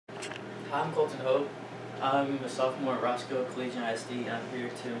Hi, I'm Colton Hope. I'm a sophomore at Roscoe Collegiate ISD, and I'm here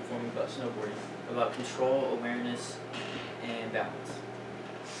to inform you about snowboarding, about control, awareness, and balance.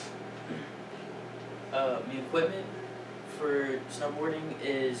 The equipment for snowboarding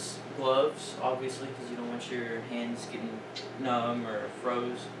is gloves, obviously, because you don't want your hands getting numb or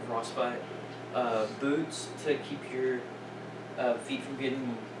froze, frostbite. Boots to keep your feet from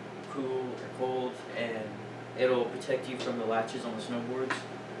getting cool or cold, and it'll protect you from the latches on the snowboards.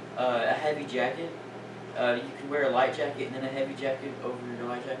 A heavy jacket. You can wear a light jacket and then a heavy jacket over your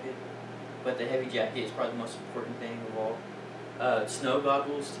light jacket, but the heavy jacket is probably the most important thing of all. Snow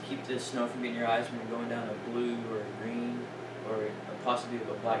goggles to keep the snow from getting your eyes when you're going down a blue or a green or possibly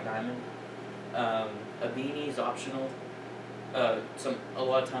a black diamond. A beanie is optional. A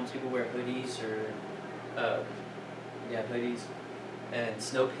lot of times people wear hoodies or hoodies, and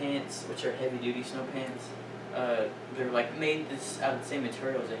snow pants, which are heavy duty snow pants. They're like made out of the same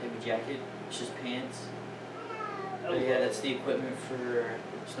material as a heavy jacket. It's just pants. But yeah, that's the equipment for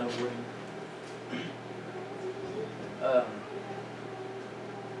snowboarding.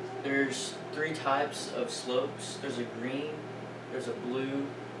 There's 3 types of slopes. There's a green, there's a blue,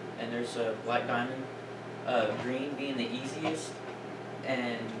 and there's a black diamond. Green being the easiest,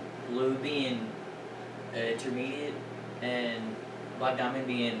 and blue being intermediate, and black diamond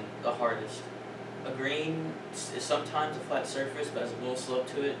being the hardest. A green is sometimes a flat surface but has a little slope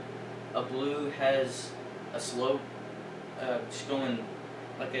to it. A blue has a slope just going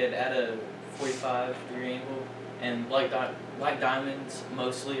like at a 45-degree angle, and black diamonds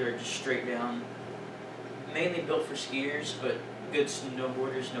mostly are just straight down, mainly built for skiers, but good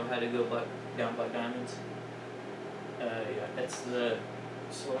snowboarders know how to go down black diamonds. Yeah, that's the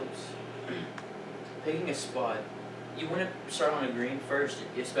slopes. Picking a spot. You want to start on a green first,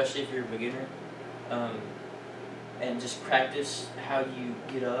 especially if you're a beginner, and just practice how you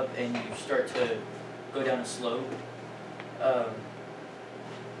get up and you start to go down a slope,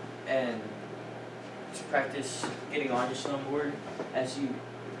 and just practice getting on your snowboard as you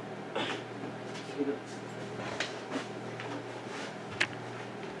get up.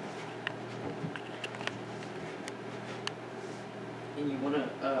 And you want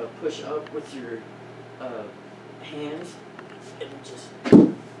to push up with your hands, and just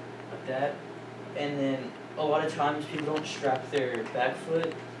like that. And then a lot of times people don't strap their back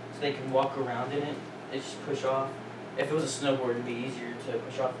foot so they can walk around in it. They just push off. If it was a snowboard, it'd be easier to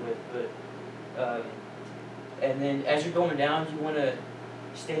push off with. But and then as you're going down, you want to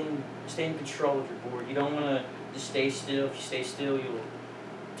stay in control of your board. You don't want to just stay still. If you stay still, you'll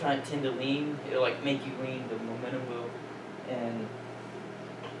tend to lean. It'll like make you lean. The momentum will, and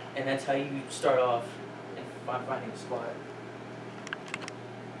that's how you start off and finding a spot.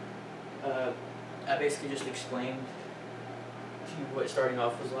 I basically just explained to you what starting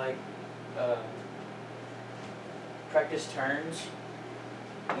off was like. Practice turns.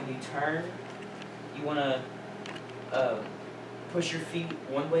 When you turn, you want to push your feet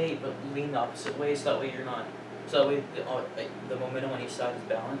one way but lean the opposite way, so that way you're not. So that way the momentum on each side is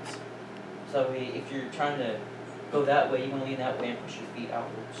balanced. So that way, if you're trying to go that way, you want to lean that way and push your feet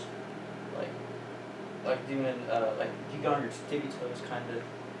outwards, like doing like you go on your tippy toes kind of,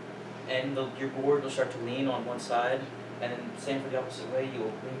 and your board will start to lean on one side, and then same for the opposite way.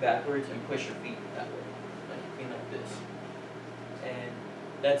 You'll lean backwards and push your feet that way, like this. And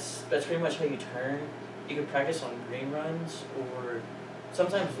that's pretty much how you turn. You can practice on green runs or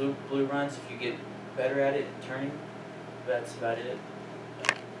sometimes blue runs if you get better at it turning. That's about it.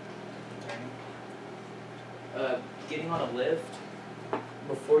 Turning. Getting on a lift.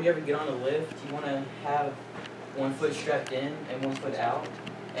 Before you ever get on a lift, you want to have one foot strapped in and one foot out,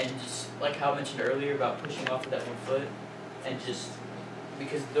 and just like how I mentioned earlier about pushing off with that one foot, and just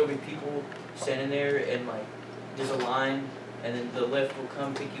because there'll be people standing there and like there's a line, and then the lift will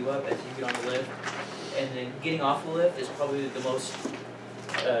come pick you up as you get on the lift, and then getting off the lift is probably the most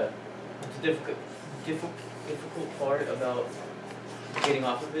difficult part about getting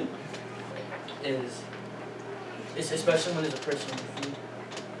off of it. It's especially when there's a person on your feet.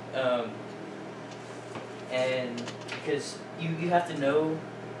 And because you have to know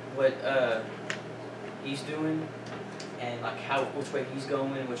what he's doing, and like which way he's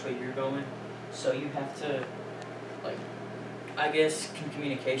going and which way you're going, so you have to I guess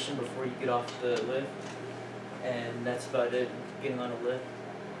communication before you get off the lift, and that's about it. Getting on a lift.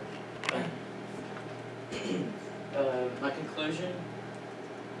 My conclusion.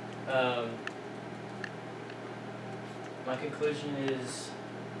 My conclusion is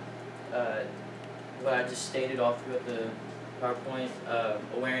what I just stated all throughout the PowerPoint.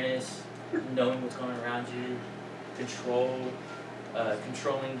 Awareness, knowing what's going on around you, control,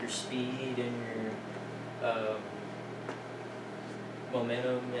 controlling your speed and your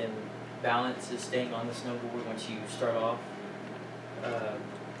momentum and balance is staying on the snowboard once you start off. That's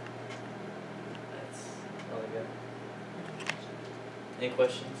all I got. Any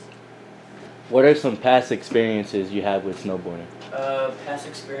questions? What are some past experiences you have with snowboarding? Past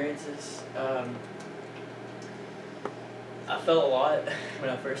experiences. I fell a lot when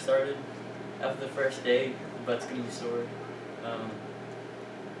I first started. After the first day, my butt's gonna be sore.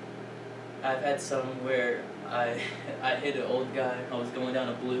 I've had some where I hit an old guy. I was going down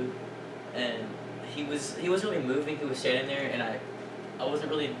a blue, and he wasn't really moving. He was standing there, and I wasn't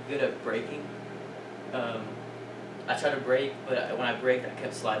really good at braking. I tried to brake, but when I braked, I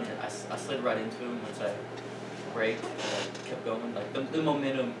kept sliding. I slid right into him once I braked. And I kept going. Like the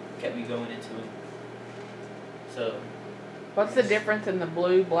momentum kept me going into him. So. What's the difference in the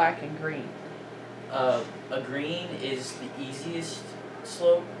blue, black, and green? A green is the easiest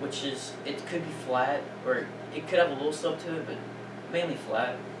slope, which is, it could be flat, or it could have a little slope to it, but mainly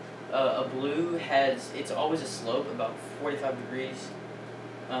flat. A blue it's always a slope, about 45 degrees.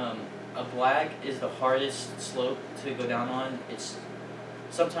 A black is the hardest slope to go down on. It's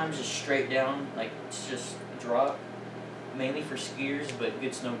sometimes just straight down, like it's just drop, mainly for skiers, but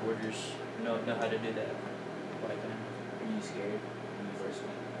good snowboarders know how to do that. Like that. Were you scared when you first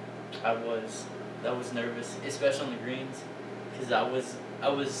went? I was nervous, especially on the greens, because I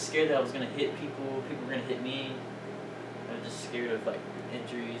was scared that I was gonna hit people. People were gonna hit me. I was just scared of like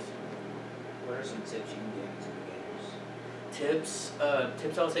injuries. What are some tips you can give to beginners? Tips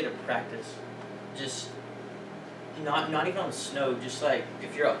I would say to practice. Just not even on the snow. Just like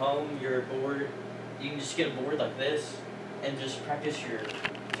if you're at home, you're bored, you can just get a board like this and just practice your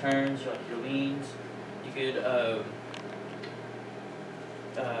turns, like your leans. You could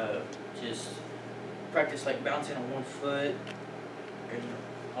just practice like bouncing on one foot,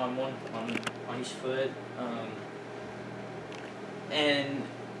 or on each foot, and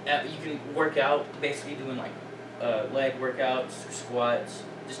you can work out basically doing like leg workouts, squats.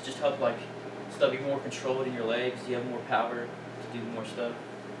 Just help like stuff be more controlled in your legs. You have more power to do more stuff.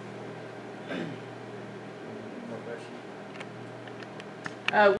 More questions?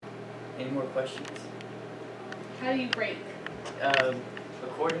 Any more questions? How do you brake?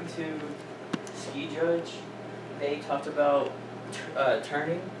 According to Ski Judge, they talked about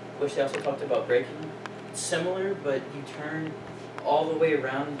turning, which they also talked about braking. It's similar, but you turn all the way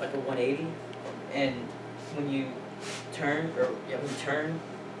around like a 180, and when you turn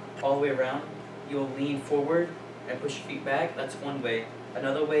all the way around, you'll lean forward and push your feet back. That's one way.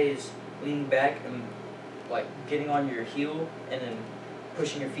 Another way is leaning back and like getting on your heel and then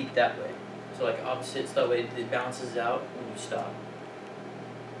pushing your feet that way. So like opposites, that way it balances out when you stop.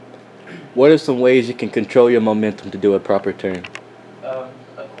 What are some ways you can control your momentum to do a proper turn?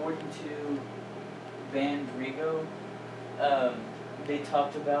 According to Van Rigo, they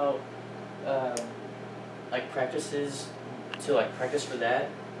talked about like practices to like practice for that,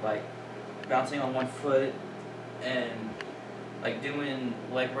 like bouncing on one foot and like doing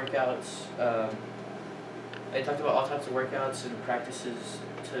leg workouts. They talked about all types of workouts and practices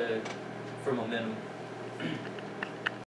for momentum.